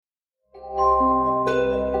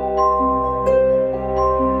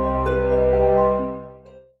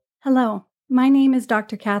My name is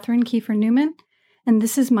Dr. Catherine Kiefer Newman, and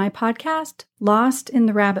this is my podcast, Lost in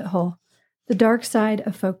the Rabbit Hole, The Dark Side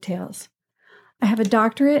of Folktales. I have a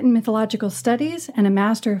doctorate in mythological studies and a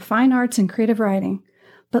master of fine arts and creative writing,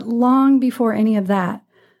 but long before any of that,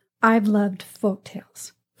 I've loved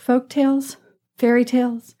folktales. Folktales, fairy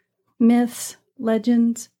tales, myths,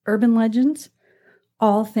 legends, urban legends,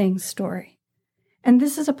 all things story. And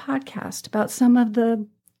this is a podcast about some of the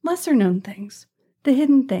lesser-known things, the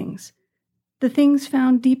hidden things, the things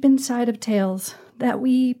found deep inside of tales that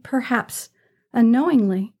we, perhaps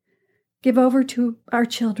unknowingly, give over to our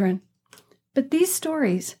children. But these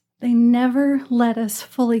stories, they never let us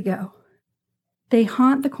fully go. They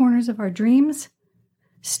haunt the corners of our dreams,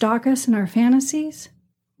 stalk us in our fantasies.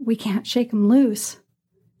 We can't shake them loose.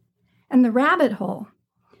 And the rabbit hole,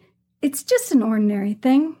 it's just an ordinary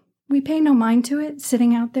thing. We pay no mind to it,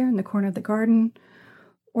 sitting out there in the corner of the garden,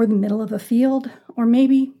 or the middle of a field, or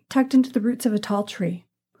maybe tucked into the roots of a tall tree.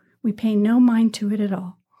 We pay no mind to it at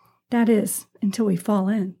all. That is, until we fall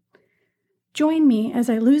in. Join me as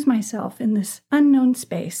I lose myself in this unknown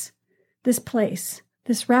space, this place,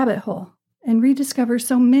 this rabbit hole, and rediscover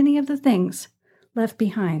so many of the things left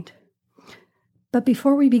behind. But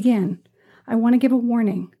before we begin, I want to give a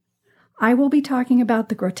warning. I will be talking about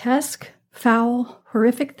the grotesque, foul,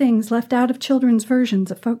 horrific things left out of children's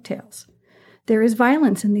versions of folktales. There is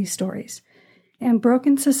violence in these stories and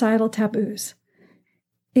broken societal taboos.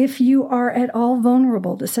 If you are at all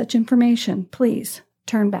vulnerable to such information, please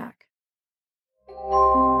turn back.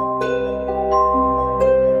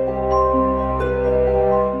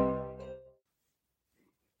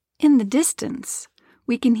 In the distance,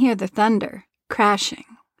 we can hear the thunder crashing,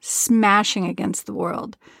 smashing against the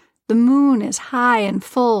world. The moon is high and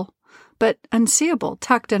full, but unseeable,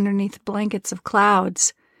 tucked underneath blankets of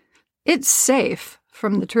clouds. It's safe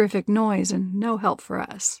from the terrific noise and no help for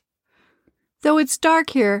us. Though it's dark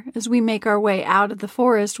here as we make our way out of the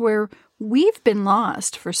forest where we've been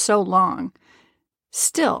lost for so long,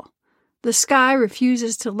 still, the sky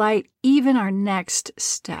refuses to light even our next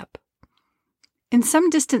step. In some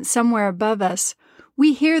distance somewhere above us,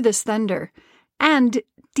 we hear this thunder, and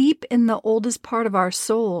deep in the oldest part of our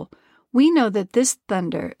soul, we know that this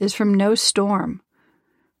thunder is from no storm.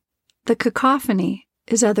 The cacophony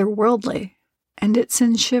is otherworldly, and it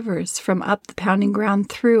sends shivers from up the pounding ground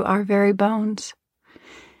through our very bones.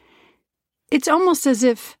 It's almost as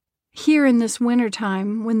if here in this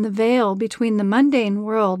wintertime, when the veil between the mundane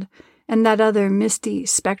world and that other misty,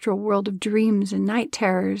 spectral world of dreams and night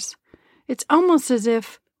terrors, it's almost as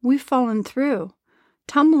if we've fallen through,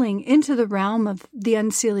 tumbling into the realm of the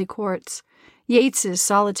Unseelie Courts, Yeats's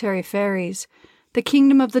solitary fairies, the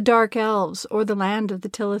kingdom of the dark elves, or the land of the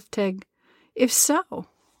Tilith Tig. If so,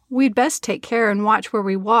 we'd best take care and watch where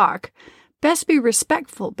we walk, best be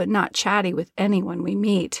respectful but not chatty with anyone we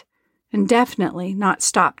meet, and definitely not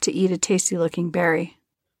stop to eat a tasty-looking berry.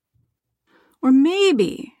 Or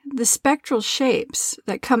maybe the spectral shapes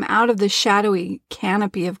that come out of the shadowy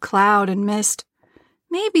canopy of cloud and mist,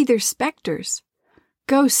 maybe they're specters,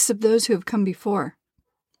 ghosts of those who have come before.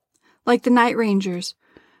 Like the Night Rangers,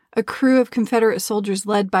 a crew of Confederate soldiers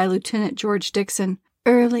led by Lieutenant George Dixon,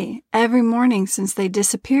 early every morning since they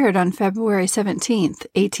disappeared on February 17th,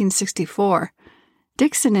 1864.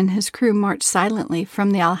 Dixon and his crew marched silently from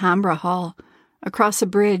the Alhambra Hall, across a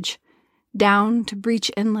bridge, down to Breach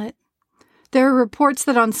Inlet. There are reports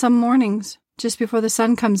that on some mornings, just before the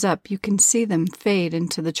sun comes up, you can see them fade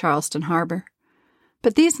into the Charleston harbor.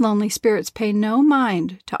 But these lonely spirits pay no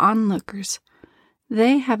mind to onlookers.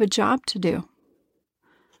 They have a job to do.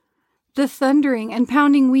 The thundering and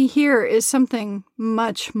pounding we hear is something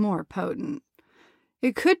much more potent.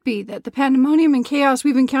 It could be that the pandemonium and chaos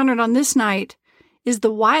we've encountered on this night is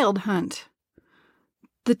the Wild Hunt.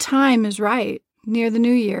 The time is right, near the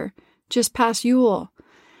new year, just past Yule.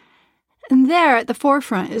 And there at the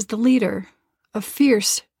forefront is the leader, a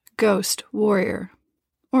fierce ghost warrior.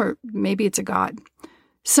 Or maybe it's a god.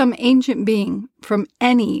 Some ancient being from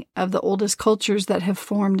any of the oldest cultures that have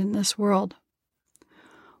formed in this world.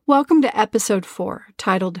 Welcome to episode 4,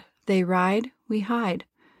 titled They Ride, We Hide.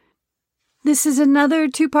 This is another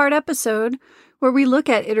 2-part episode where we look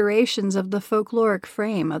at iterations of the folkloric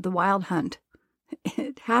frame of the Wild Hunt.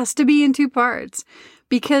 It has to be in 2 parts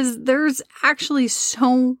because there's actually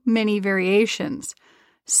so many variations,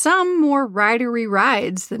 some more ridery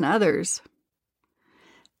rides than others.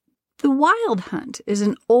 The Wild Hunt is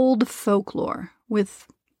an old folklore with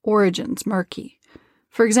origins murky.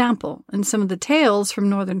 For example, in some of the tales from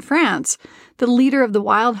northern France, the leader of the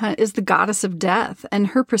Wild Hunt is the goddess of death, and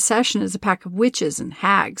her procession is a pack of witches and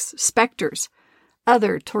hags, specters,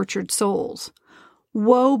 other tortured souls.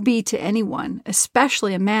 Woe be to anyone,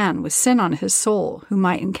 especially a man with sin on his soul, who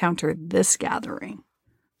might encounter this gathering.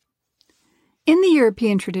 In the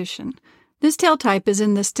European tradition, this tale type is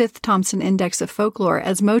in the Stith-Thompson Index of Folklore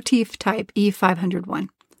as motif type E501.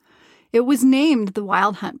 It was named the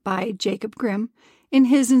Wild Hunt by Jacob Grimm in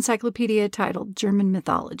his encyclopedia titled German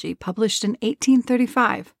Mythology, published in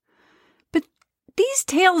 1835. But these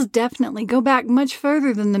tales definitely go back much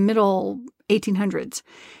further than the middle 1800s,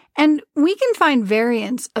 and we can find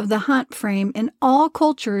variants of the hunt frame in all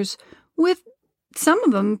cultures, with some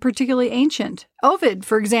of them particularly ancient. Ovid,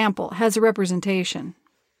 for example, has a representation.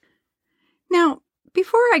 Now,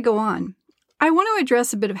 before I go on, I want to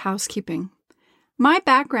address a bit of housekeeping. My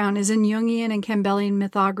background is in Jungian and Campbellian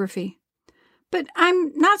mythography, but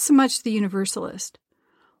I'm not so much the universalist.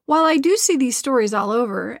 While I do see these stories all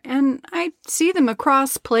over, and I see them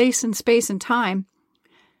across place and space and time,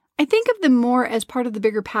 I think of them more as part of the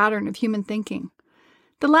bigger pattern of human thinking.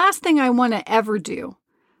 The last thing I want to ever do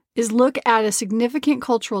is look at a significant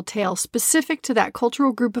cultural tale specific to that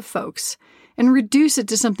cultural group of folks and reduce it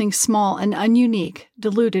to something small and ununique,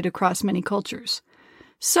 diluted across many cultures.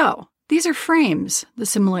 So, these are frames, the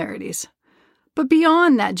similarities. But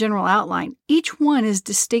beyond that general outline, each one is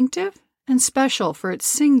distinctive and special for its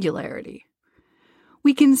singularity.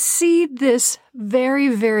 We can see this very,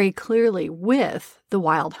 very clearly with the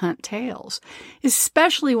Wild Hunt tales,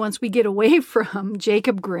 especially once we get away from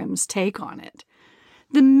Jacob Grimm's take on it.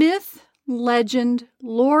 The myth, legend,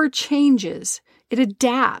 lore changes. It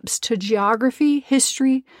adapts to geography,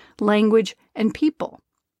 history, language, and people.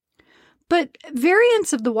 But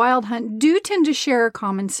variants of the Wild Hunt do tend to share a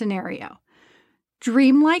common scenario.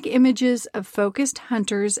 Dreamlike images of focused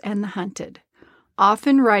hunters and the hunted,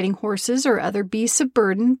 often riding horses or other beasts of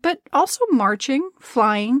burden, but also marching,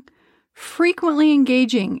 flying, frequently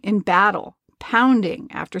engaging in battle, pounding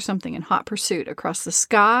after something in hot pursuit across the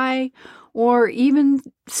sky, or even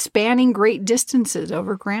spanning great distances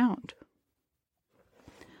over ground.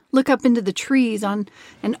 Look up into the trees on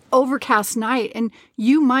an overcast night, and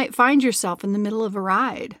you might find yourself in the middle of a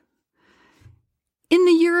ride. In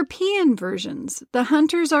the European versions, the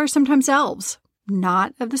hunters are sometimes elves,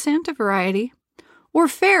 not of the Santa variety, or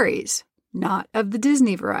fairies, not of the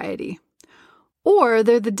Disney variety, or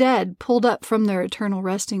they're the dead pulled up from their eternal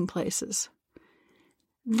resting places.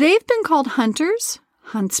 They've been called hunters,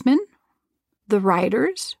 huntsmen, the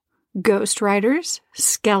riders, ghost riders,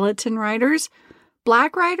 skeleton riders,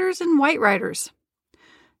 black riders, and white riders.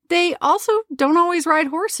 They also don't always ride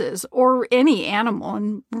horses or any animal,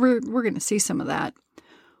 and we're going to see some of that.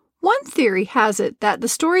 One theory has it that the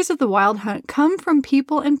stories of the Wild Hunt come from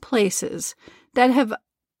people and places that have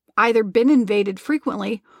either been invaded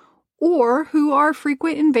frequently or who are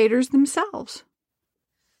frequent invaders themselves.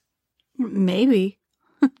 Maybe.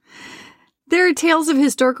 There are tales of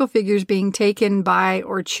historical figures being taken by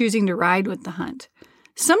or choosing to ride with the hunt.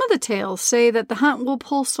 Some of the tales say that the hunt will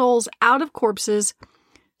pull souls out of corpses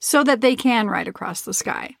so that they can ride across the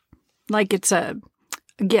sky, like it's a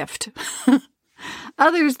gift.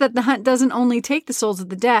 Others that the hunt doesn't only take the souls of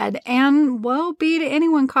the dead, and woe be to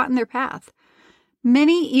anyone caught in their path.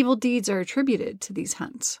 Many evil deeds are attributed to these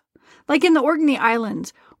hunts. Like in the Orkney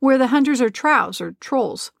Islands, where the hunters are troughs or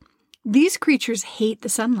trolls. These creatures hate the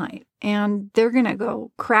sunlight, and they're going to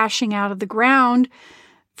go crashing out of the ground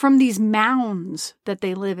from these mounds that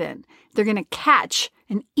they live in. They're going to catch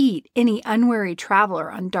and eat any unwary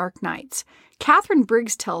traveler on dark nights. Catherine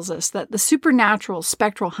Briggs tells us that the supernatural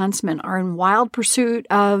spectral huntsmen are in wild pursuit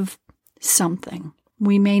of something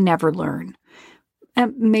we may never learn.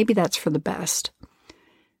 And maybe that's for the best.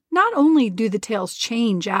 Not only do the tales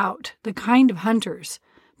change out the kind of hunters,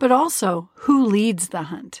 but also who leads the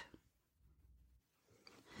hunt.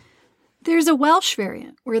 There's a Welsh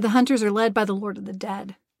variant where the hunters are led by the Lord of the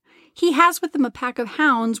Dead. He has with him a pack of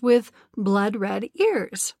hounds with blood-red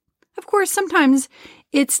ears. Of course, sometimes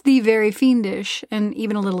it's the very fiendish and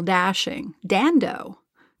even a little dashing Dando,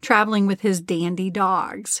 traveling with his dandy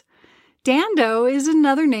dogs. Dando is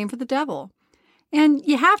another name for the devil. And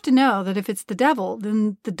you have to know that if it's the devil,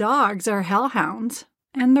 then the dogs are hellhounds,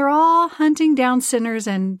 and they're all hunting down sinners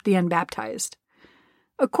and the unbaptized.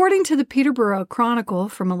 According to the Peterborough Chronicle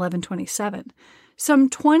from 1127, some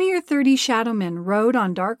 20 or 30 shadow men rode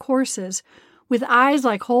on dark horses with eyes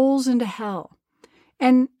like holes into hell.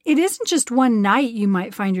 And it isn't just one night you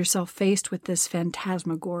might find yourself faced with this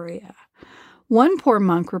phantasmagoria. One poor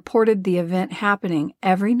monk reported the event happening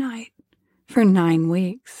every night for 9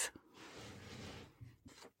 weeks.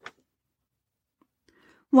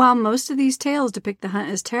 While most of these tales depict the hunt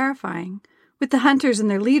as terrifying, with the hunters and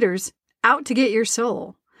their leaders out to get your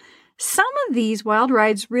soul, Some of these wild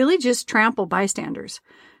rides really just trample bystanders.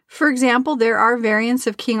 For example, there are variants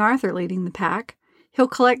of King Arthur leading the pack. He'll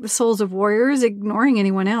collect the souls of warriors, ignoring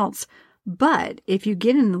anyone else. But if you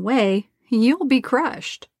get in the way, you'll be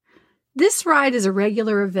crushed. This ride is a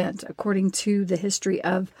regular event, according to the history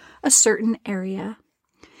of a certain area.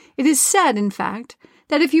 It is said, in fact,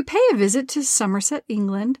 that if you pay a visit to Somerset,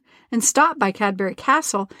 England, and stop by Cadbury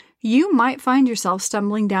Castle, you might find yourself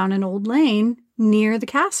stumbling down an old lane near the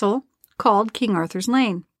castle called King Arthur's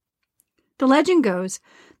Lane. The legend goes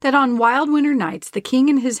that on wild winter nights, the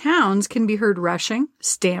king and his hounds can be heard rushing,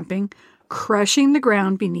 stamping, crushing the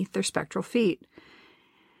ground beneath their spectral feet.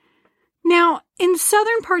 Now, in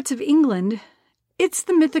southern parts of England, it's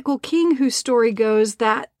the mythical king whose story goes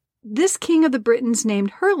that this king of the Britons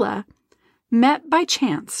named Herle met by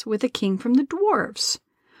chance with a king from the dwarves,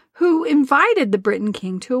 who invited the Briton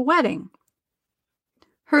king to a wedding.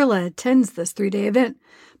 Herle attends this 3-day event,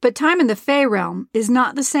 but time in the Fey realm is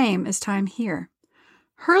not the same as time here.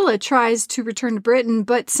 Herle tries to return to Britain,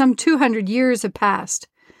 but some 200 years have passed.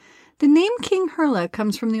 The name King Herle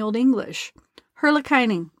comes from the Old English,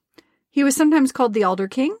 Herle. He was sometimes called the Alder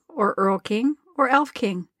King, or Earl King, or Elf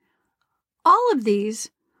King. All of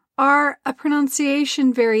these are a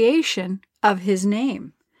pronunciation variation of his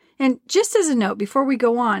name. And just as a note, before we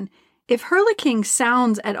go on, if Herle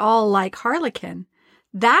sounds at all like Harlequin,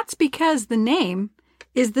 that's because the name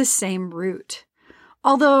is the same root.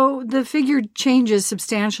 Although the figure changes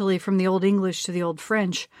substantially from the Old English to the Old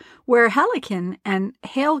French, where Helikin and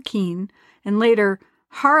Hailkin, and later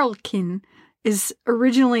Harlequin, is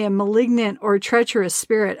originally a malignant or treacherous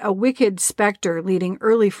spirit, a wicked specter leading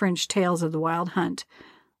early French tales of the Wild Hunt.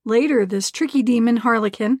 Later, this tricky demon,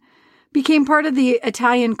 Harlequin, became part of the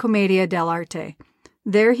Italian Commedia dell'arte.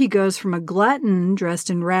 There he goes from a glutton dressed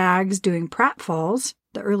in rags doing pratfalls,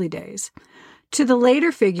 the early days, to the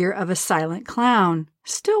later figure of a silent clown,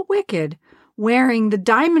 still wicked, wearing the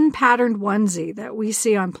diamond-patterned onesie that we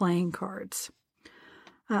see on playing cards.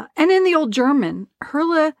 And in the Old German,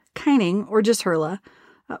 Herle Keining, or just Herle,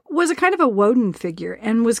 was a kind of a Woden figure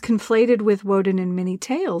and was conflated with Woden in many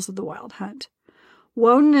tales of the Wild Hunt.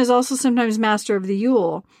 Woden is also sometimes master of the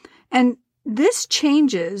Yule, and this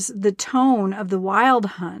changes the tone of the Wild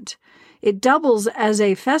Hunt. It doubles as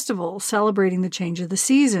a festival celebrating the change of the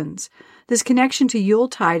seasons. This connection to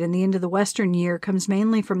Yuletide and the end of the Western year comes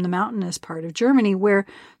mainly from the mountainous part of Germany, where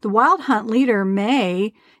the Wild Hunt leader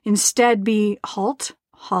may instead be Halt,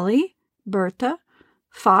 Holly, Bertha,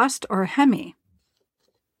 Faust, or Hemi.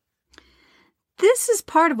 This is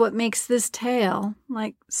part of what makes this tale,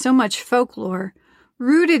 like so much folklore,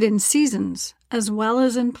 rooted in seasons as well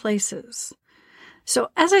as in places. So,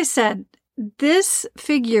 as I said, this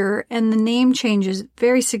figure and the name change is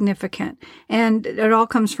very significant, and it all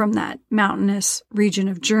comes from that mountainous region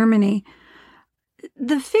of Germany.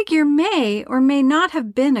 The figure may or may not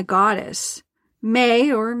have been a goddess,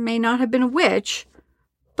 may or may not have been a witch,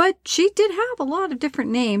 but she did have a lot of different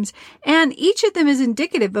names, and each of them is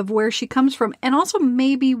indicative of where she comes from and also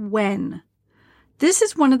maybe when. This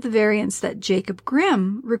is one of the variants that Jacob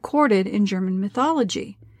Grimm recorded in German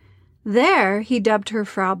mythology. There, he dubbed her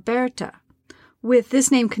Frau Bertha, with this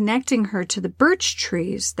name connecting her to the birch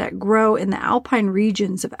trees that grow in the alpine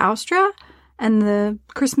regions of Austria and the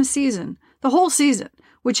Christmas season, the whole season,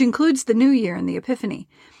 which includes the New Year and the Epiphany.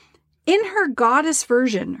 In her goddess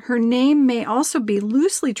version, her name may also be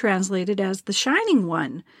loosely translated as the Shining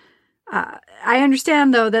One. I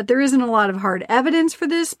understand, though, that there isn't a lot of hard evidence for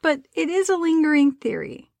this, but it is a lingering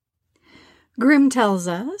theory. Grimm tells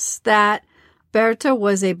us that Bertha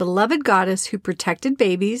was a beloved goddess who protected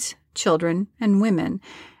babies, children, and women,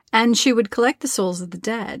 and she would collect the souls of the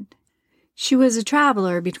dead. She was a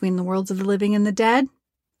traveler between the worlds of the living and the dead,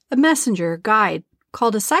 a messenger, guide,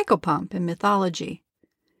 called a psychopomp in mythology.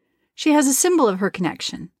 She has a symbol of her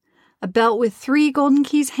connection, a belt with 3 golden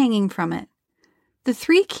keys hanging from it. The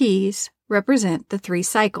 3 keys represent the 3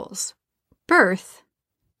 cycles: birth,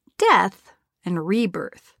 death, and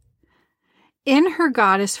rebirth. In her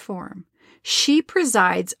goddess form, she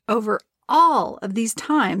presides over all of these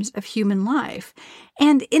times of human life,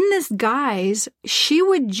 and in this guise, she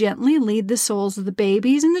would gently lead the souls of the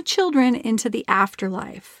babies and the children into the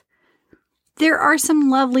afterlife. There are some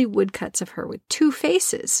lovely woodcuts of her with 2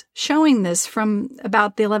 faces, showing this from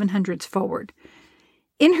about the 1100s forward.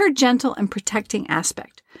 In her gentle and protecting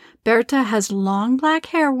aspect, Bertha has long black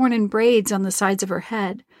hair worn in braids on the sides of her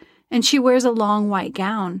head, and she wears a long white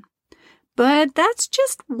gown. But that's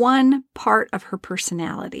just one part of her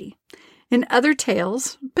personality. In other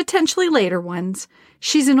tales, potentially later ones,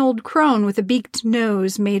 she's an old crone with a beaked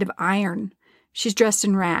nose made of iron. She's dressed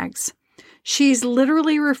in rags. She's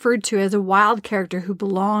literally referred to as a wild character who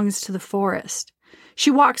belongs to the forest. She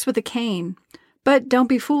walks with a cane, but don't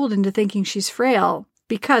be fooled into thinking she's frail,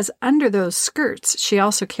 because under those skirts, she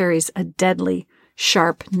also carries a deadly,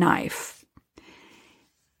 sharp knife.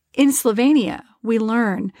 In Slovenia, we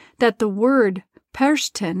learn that the word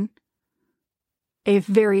Peršten, a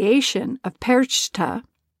variation of Perchta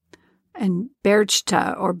and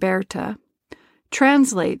Berchta or Berta,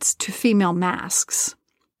 translates to female masks.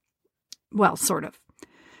 Well, sort of.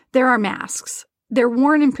 There are masks. They're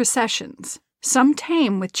worn in processions, some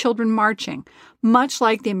tame with children marching, much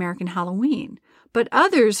like the American Halloween, but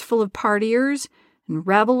others full of partiers and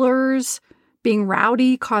revelers, being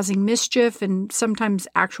rowdy, causing mischief, and sometimes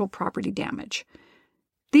actual property damage.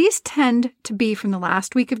 These tend to be from the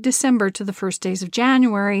last week of December to the first days of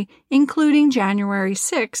January, including January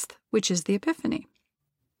 6th, which is the Epiphany.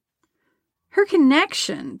 Her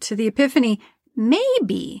connection to the Epiphany may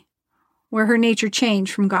be where her nature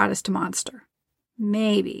changed from goddess to monster.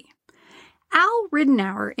 Maybe. Al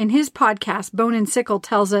Ridenour, in his podcast Bone and Sickle,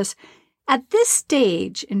 tells us, at this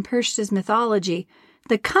stage in Perchta's mythology,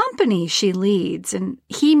 the company she leads, and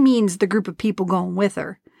he means the group of people going with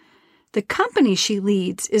her, the company she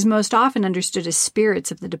leads is most often understood as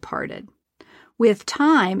spirits of the departed. With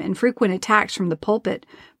time and frequent attacks from the pulpit,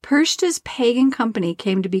 Perchta's pagan company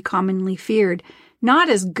came to be commonly feared, not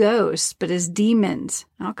as ghosts, but as demons.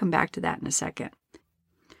 I'll come back to that in a second.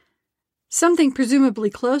 Something presumably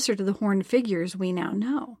closer to the horned figures we now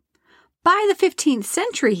know. By the 15th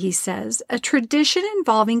century, he says, a tradition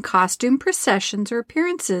involving costume processions or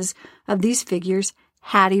appearances of these figures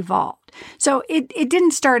had evolved. So it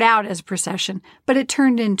didn't start out as a procession, but it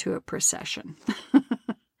turned into a procession.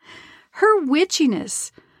 Her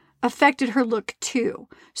witchiness affected her look too.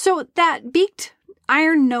 So that beaked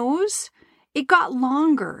iron nose, it got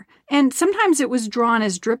longer, and sometimes it was drawn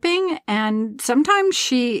as dripping, and sometimes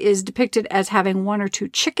she is depicted as having 1 or 2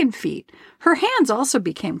 chicken feet. Her hands also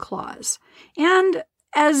became claws. And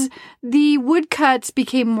as the woodcuts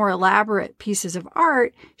became more elaborate pieces of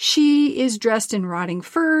art, she is dressed in rotting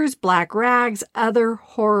furs, black rags, other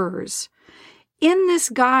horrors. In this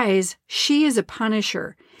guise, she is a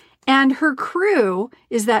punisher, and her crew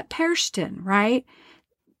is that Peršten, right?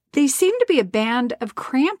 They seem to be a band of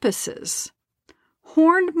Krampuses,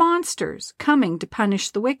 horned monsters coming to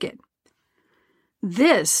punish the wicked.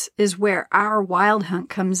 This is where our wild hunt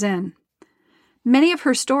comes in. Many of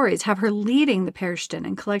her stories have her leading the Peršten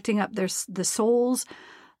and collecting up the souls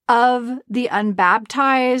of the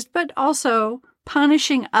unbaptized, but also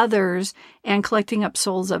punishing others and collecting up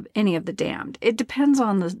souls of any of the damned. It depends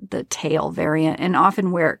on the tale variant and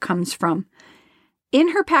often where it comes from.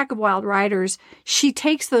 In her pack of wild riders, she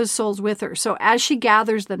takes those souls with her. So as she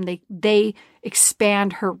gathers them, they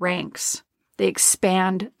expand her ranks. They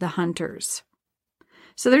expand the hunters.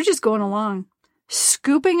 So they're just going along,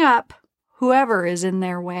 scooping up whoever is in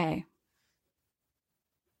their way.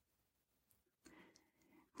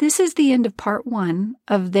 This is the end of part 1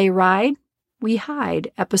 of They Ride, We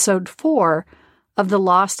Hide, episode 4 of the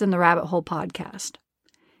Lost in the Rabbit Hole podcast.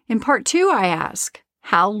 In part 2, I ask,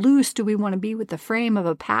 how loose do we want to be with the frame of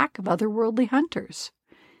a pack of otherworldly hunters?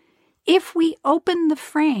 If we open the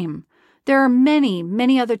frame, there are many,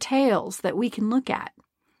 many other tales that we can look at.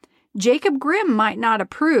 Jacob Grimm might not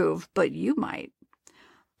approve, but you might.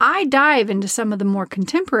 I dive into some of the more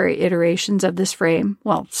contemporary iterations of this frame,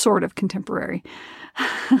 well, sort of contemporary.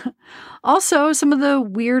 Also, some of the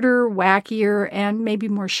weirder, wackier, and maybe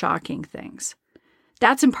more shocking things.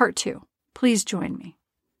 That's in part 2. Please join me.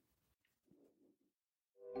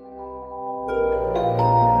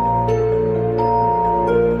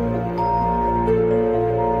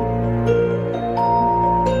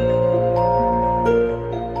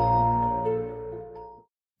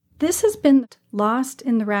 This has been Lost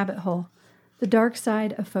in the Rabbit Hole, the dark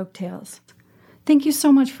side of folktales. Thank you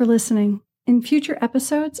so much for listening. In future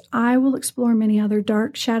episodes, I will explore many other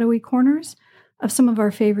dark, shadowy corners of some of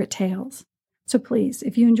our favorite tales. So please,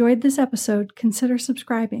 if you enjoyed this episode, consider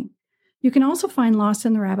subscribing. You can also find Lost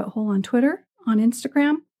in the Rabbit Hole on Twitter, on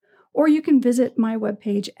Instagram, or you can visit my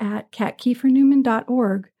webpage at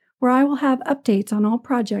katkiefer-newman.org, where I will have updates on all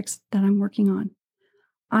projects that I'm working on.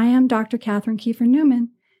 I am Dr. Catherine Kiefer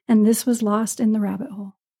Newman, and this was Lost in the Rabbit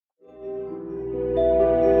Hole.